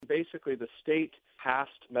basically the state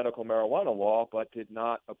passed medical marijuana law but did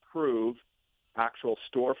not approve actual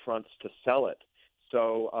storefronts to sell it. So,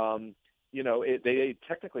 they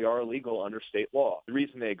technically are illegal under state law. The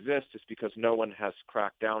reason they exist is because no one has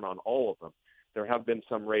cracked down on all of them. There have been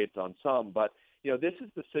some raids on some, but, this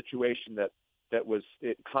is the situation that was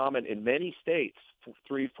common in many states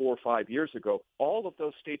 3, 4, 5 years ago. All of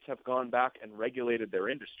those states have gone back and regulated their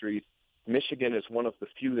industries. Michigan is one of the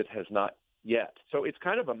few that has not yet. So it's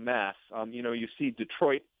kind of a mess. You see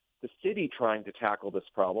Detroit, the city, trying to tackle this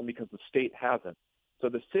problem because the state hasn't. So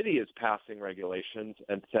the city is passing regulations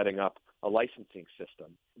and setting up a licensing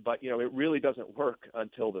system. But, it really doesn't work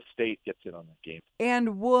until the state gets in on that game.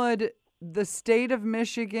 And would the state of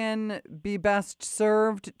Michigan be best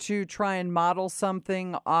served to try and model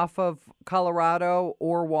something off of Colorado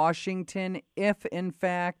or Washington if, in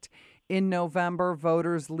fact, in November,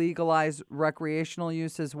 voters legalize recreational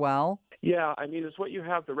use as well? Yeah, it's what you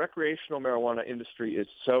have. The recreational marijuana industry is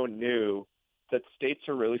so new that states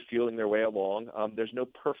are really feeling their way along. There's no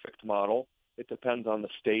perfect model. It depends on the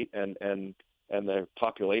state and the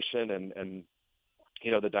population and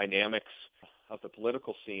the dynamics of the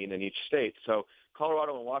political scene in each state. So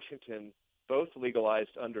Colorado and Washington both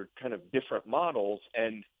legalized under kind of different models,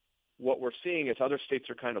 and what we're seeing is other states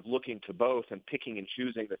are kind of looking to both and picking and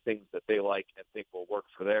choosing the things that they like and think will work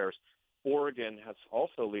for theirs. Oregon has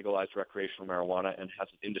also legalized recreational marijuana and has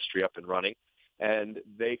an industry up and running, and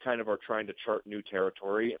they kind of are trying to chart new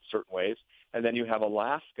territory in certain ways. And then you have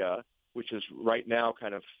Alaska, which is right now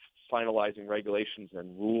kind of finalizing regulations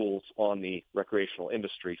and rules on the recreational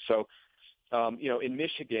industry. So, in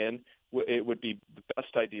Michigan, it would be the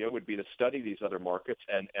best idea would be to study these other markets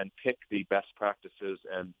and pick the best practices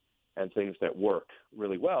and things that work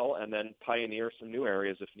really well, and then pioneer some new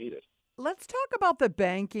areas if needed. Let's talk about the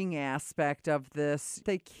banking aspect of this.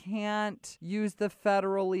 They can't use the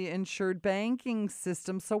federally insured banking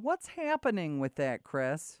system. So what's happening with that,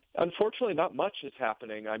 Chris? Unfortunately, not much is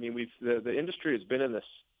happening. The industry has been in this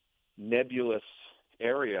nebulous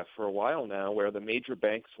area for a while now where the major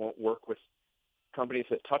banks won't work with companies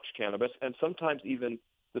that touch cannabis, and sometimes even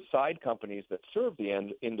the side companies that serve the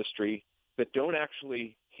industry that don't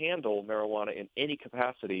actually handle marijuana in any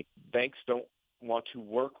capacity. Banks don't want to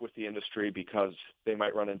work with the industry because they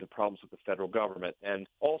might run into problems with the federal government, and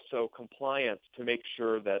also compliance to make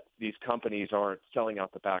sure that these companies aren't selling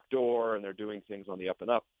out the back door and they're doing things on the up and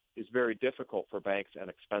up is very difficult for banks and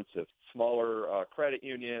expensive. Smaller credit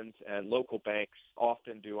unions and local banks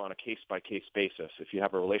often do on a case-by-case basis if you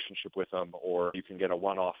have a relationship with them or you can get a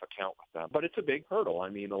one-off account with them. But it's a big hurdle. A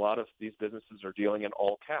lot of these businesses are dealing in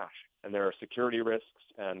all cash, and there are security risks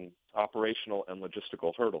and operational and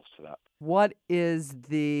logistical hurdles to that. What is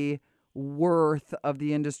the worth of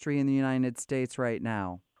the industry in the United States right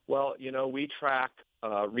now? Well, we track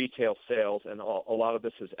retail sales, and a lot of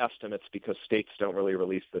this is estimates because states don't really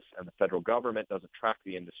release this and the federal government doesn't track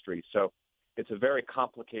the industry. So it's a very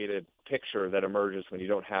complicated picture that emerges when you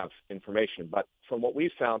don't have information. But from what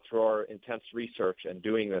we've found through our intense research and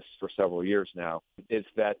doing this for several years now is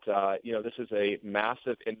that, this is a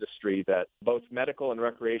massive industry that both medical and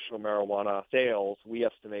recreational marijuana sales, we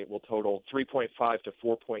estimate, will total 3.5 to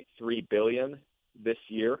 4.3 billion this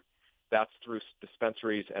year. That's through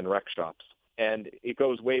dispensaries and rec shops. And it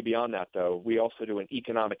goes way beyond that, though. We also do an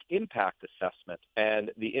economic impact assessment,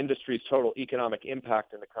 and the industry's total economic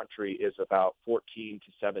impact in the country is about 14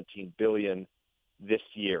 to 17 billion this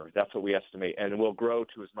year. That's what we estimate, and it will grow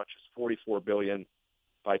to as much as 44 billion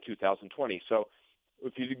by 2020. So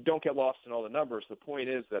if you don't get lost in all the numbers, the point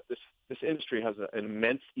is that this industry has an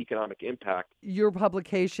immense economic impact. Your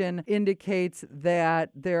publication indicates that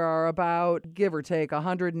there are about, give or take,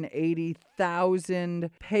 180,000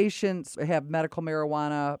 patients who have medical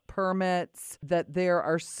marijuana permits, that there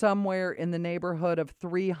are somewhere in the neighborhood of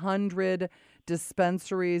 300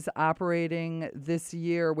 dispensaries operating this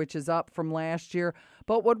year, which is up from last year.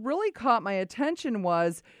 But what really caught my attention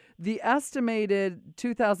was the estimated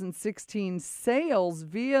 2016 sales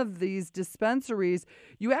via these dispensaries,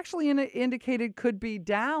 you actually indicated could be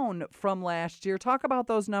down from last year. Talk about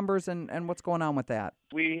those numbers and what's going on with that.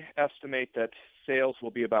 We estimate that sales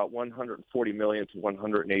will be about 140 million to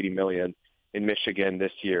 180 million in Michigan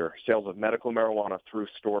this year, sales of medical marijuana through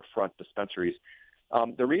storefront dispensaries.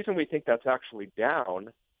 The reason we think that's actually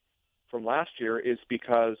down from last year is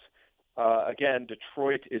because, again,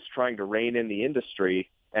 Detroit is trying to rein in the industry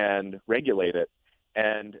and regulate it.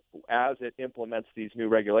 And as it implements these new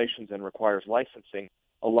regulations and requires licensing,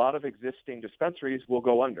 a lot of existing dispensaries will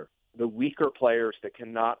go under. The weaker players that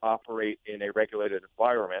cannot operate in a regulated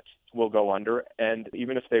environment will go under. And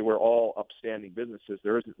even if they were all upstanding businesses,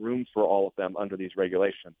 there isn't room for all of them under these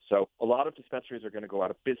regulations. So a lot of dispensaries are going to go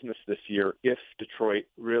out of business this year if Detroit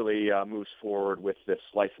really moves forward with this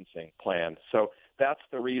licensing plan. So that's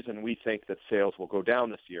the reason we think that sales will go down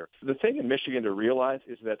this year. The thing in Michigan to realize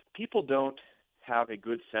is that people don't have a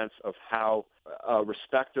good sense of how a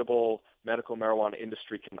respectable medical marijuana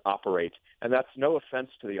industry can operate. And that's no offense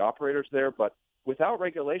to the operators there, but without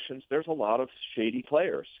regulations, there's a lot of shady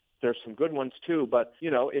players. There's some good ones too, but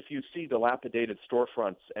if you see dilapidated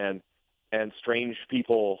storefronts and strange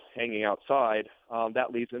people hanging outside,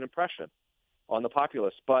 that leaves an impression on the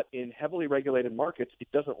populace. But in heavily regulated markets, it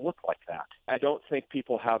doesn't look like that. I don't think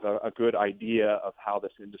people have a good idea of how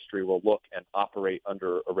this industry will look and operate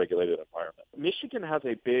under a regulated environment. Michigan has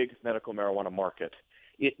a big medical marijuana market.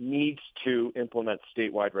 It needs to implement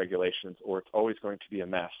statewide regulations or it's always going to be a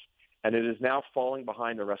mess. And it is now falling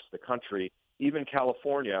behind the rest of the country. Even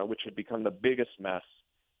California, which had become the biggest mess,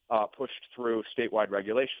 pushed through statewide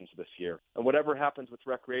regulations this year. And whatever happens with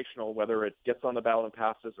recreational, whether it gets on the ballot and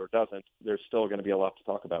passes or doesn't, there's still going to be a lot to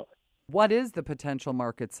talk about. What is the potential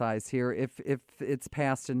market size here if it's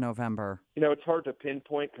passed in November? It's hard to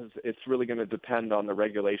pinpoint because it's really going to depend on the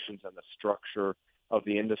regulations and the structure of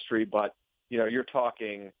the industry. But, you're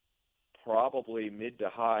talking probably mid to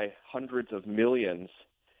high hundreds of millions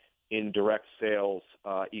in direct sales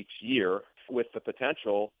each year with the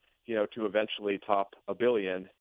potential to eventually top $1 billion